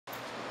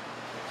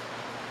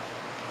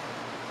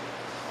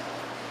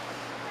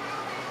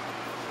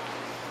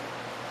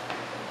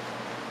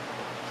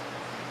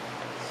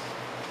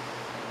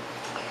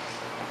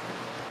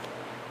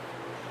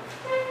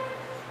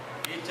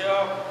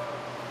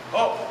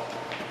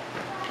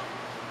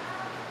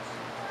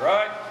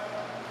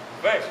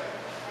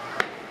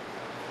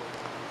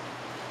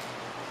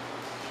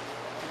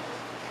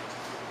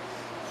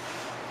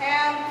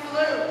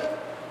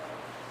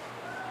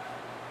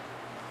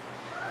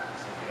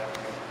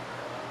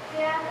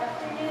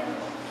afternoon.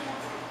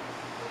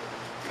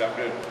 Good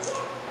afternoon.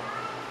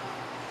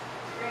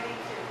 Ready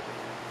to.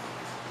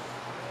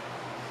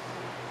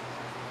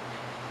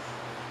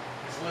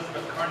 Miss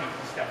Elizabeth Carney,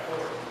 please step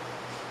forward.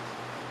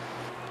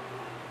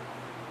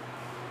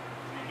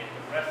 And get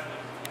the rest of it.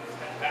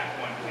 Step back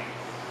one, please.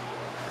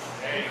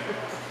 There you go.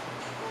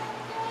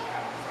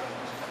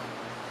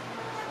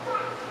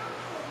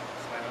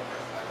 Slide over.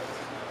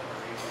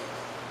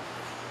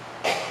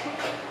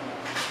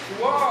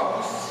 To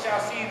all who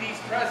shall see these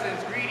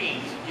presents,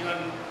 greetings. You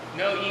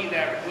know ye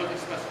that with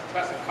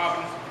trust and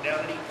confidence and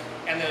fidelity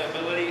and the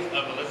abilities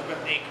of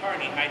Elizabeth A.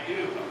 Carney, I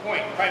do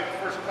appoint private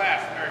first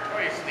class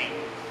meritoriously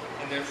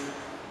in the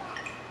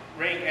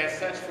rank as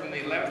such from the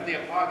 11th day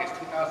of August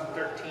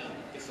 2013.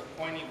 This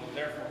appointee will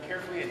therefore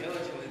carefully and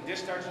diligently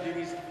discharge the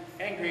duties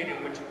and grade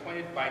in which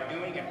appointed by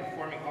doing and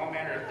performing all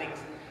manner of things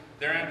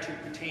thereunto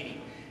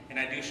pertaining. And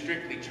I do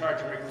strictly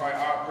charge and require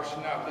all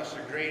personnel of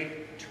lesser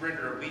grade to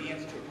render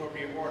obedience to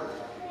appropriate orders.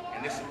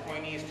 And this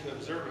appointee is to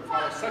observe and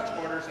follow such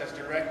orders as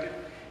directed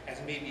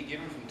as may be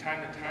given from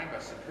time to time by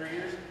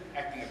superiors,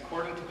 acting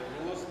according to the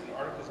rules and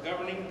articles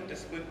governing the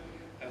discipline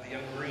of the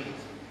young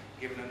Marines,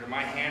 given under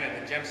my hand at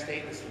the Gem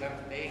State this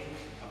 11th day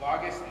of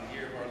August in the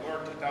year of our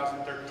Lord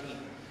 2013.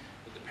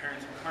 Would the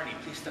parents of Carney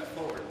please step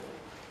forward?